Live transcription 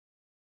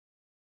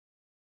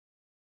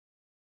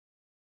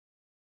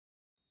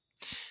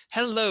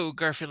Hello,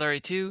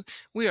 Garfulary 2.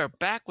 We are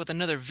back with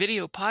another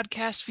video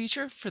podcast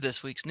feature for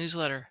this week's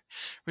newsletter.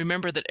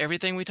 Remember that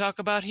everything we talk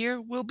about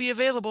here will be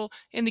available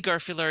in the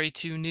Garfulary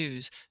 2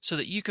 news so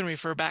that you can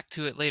refer back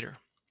to it later.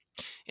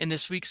 In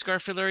this week's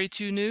Garfulary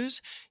 2 news,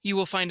 you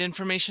will find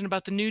information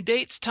about the new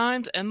dates,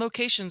 times, and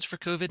locations for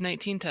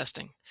COVID-19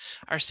 testing,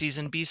 our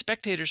Season B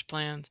spectators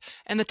plans,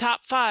 and the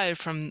top 5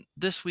 from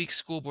this week's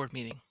school board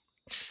meeting.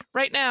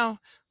 Right now,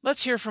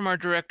 let's hear from our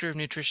Director of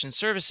Nutrition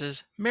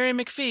Services, Mary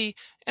McPhee,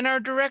 and our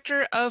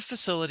Director of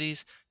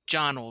Facilities,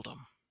 John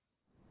Oldham.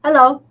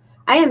 Hello,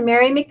 I am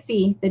Mary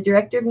McPhee, the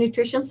Director of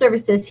Nutrition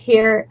Services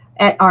here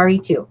at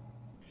RE2.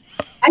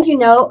 As you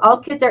know, all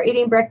kids are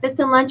eating breakfast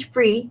and lunch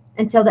free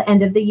until the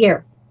end of the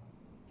year.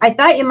 I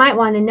thought you might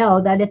want to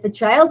know that if a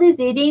child is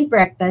eating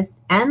breakfast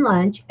and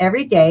lunch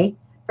every day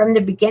from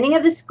the beginning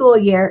of the school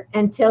year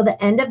until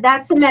the end of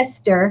that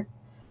semester,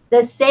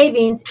 the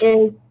savings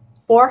is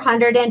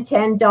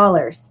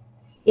 $410.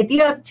 If you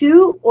have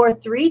 2 or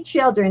 3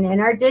 children in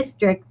our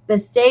district, the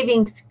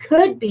savings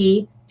could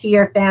be to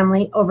your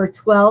family over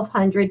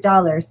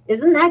 $1,200.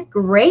 Isn't that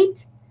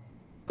great?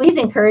 Please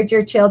encourage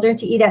your children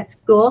to eat at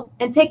school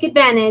and take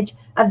advantage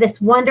of this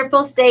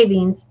wonderful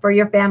savings for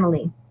your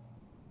family.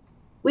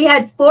 We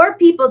had 4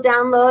 people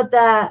download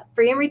the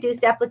free and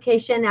reduced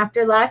application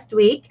after last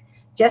week.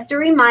 Just a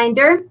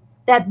reminder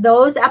that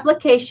those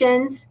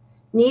applications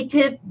need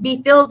to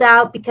be filled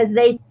out because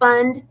they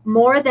fund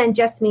more than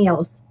just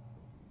meals.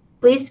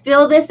 Please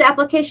fill this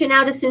application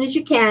out as soon as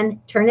you can,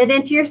 turn it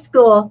into your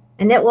school,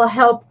 and it will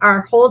help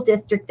our whole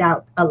district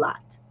out a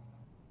lot.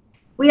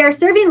 We are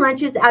serving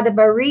lunches out of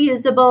a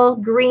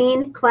reusable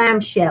green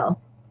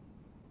clamshell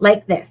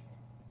like this.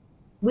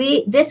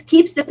 This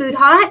keeps the food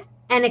hot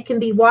and it can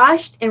be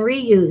washed and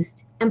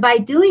reused. And by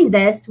doing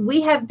this,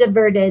 we have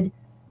diverted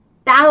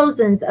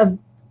thousands of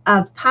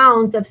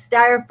pounds of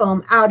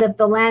styrofoam out of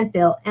the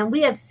landfill, and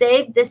we have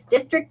saved this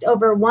district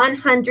over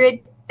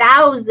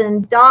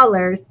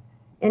 $100,000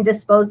 in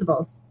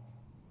disposables.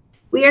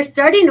 We are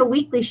starting a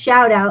weekly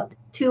shout out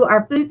to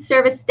our food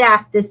service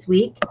staff this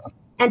week,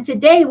 and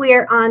today we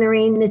are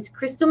honoring Miss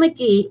Crystal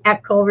McGee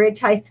at Coleridge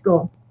High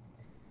School.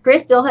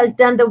 Crystal has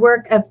done the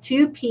work of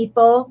 2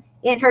 people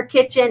in her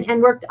kitchen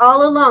and worked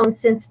all alone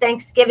since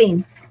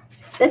Thanksgiving.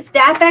 The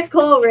staff at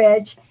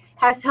Coleridge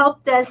has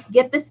helped us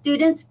get the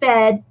students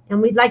fed,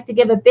 and we'd like to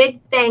give a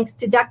big thanks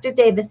to Dr.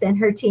 Davis and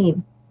her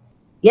team.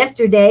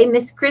 Yesterday,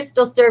 Miss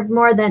Crystal served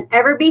more than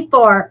ever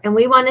before, and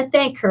we want to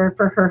thank her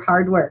for her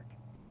hard work.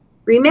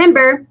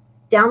 Remember,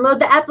 download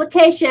the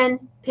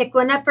application, pick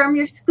one up from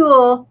your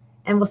school,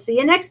 and we'll see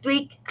you next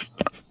week.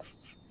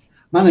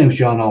 My name is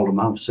John Oldham.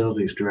 I'm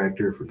Facilities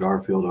Director for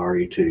Garfield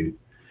RE2.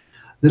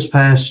 This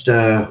past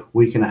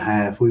week and a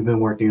half, we've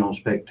been working on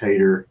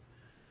spectator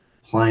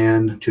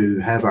plan to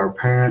have our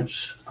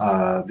parents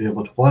be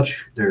able to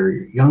watch their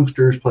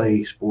youngsters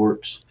play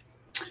sports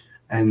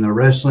and the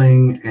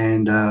wrestling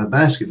and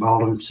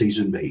basketball in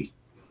Season B.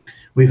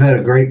 We've had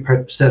a great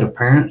set of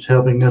parents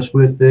helping us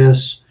with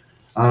this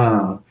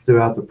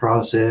throughout the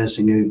process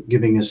and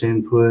giving us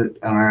input,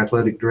 and our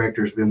athletic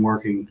director has been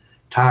working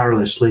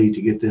tirelessly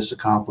to get this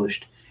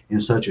accomplished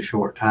in such a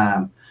short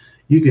time.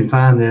 You can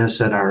find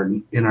this in our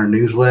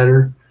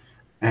newsletter,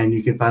 and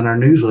you can find our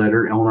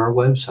newsletter on our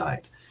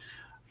website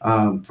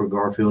for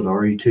Garfield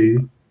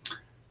RE2.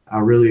 I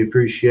really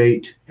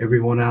appreciate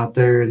everyone out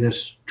there in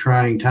this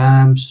trying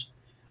times.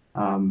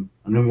 Our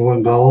number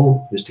one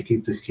goal is to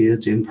keep the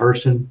kids in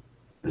person,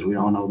 as we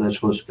all know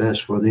that's what's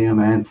best for them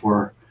and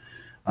for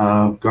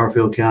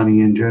Garfield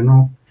County in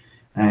general.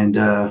 And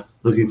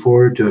looking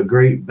forward to a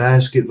great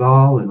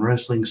basketball and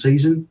wrestling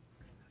season.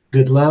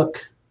 Good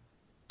luck,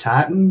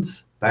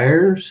 Titans,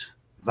 Bears,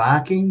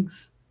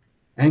 Vikings,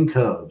 and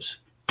Cubs.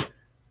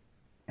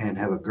 And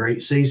have a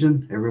great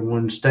season.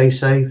 Everyone stay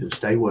safe and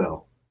stay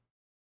well.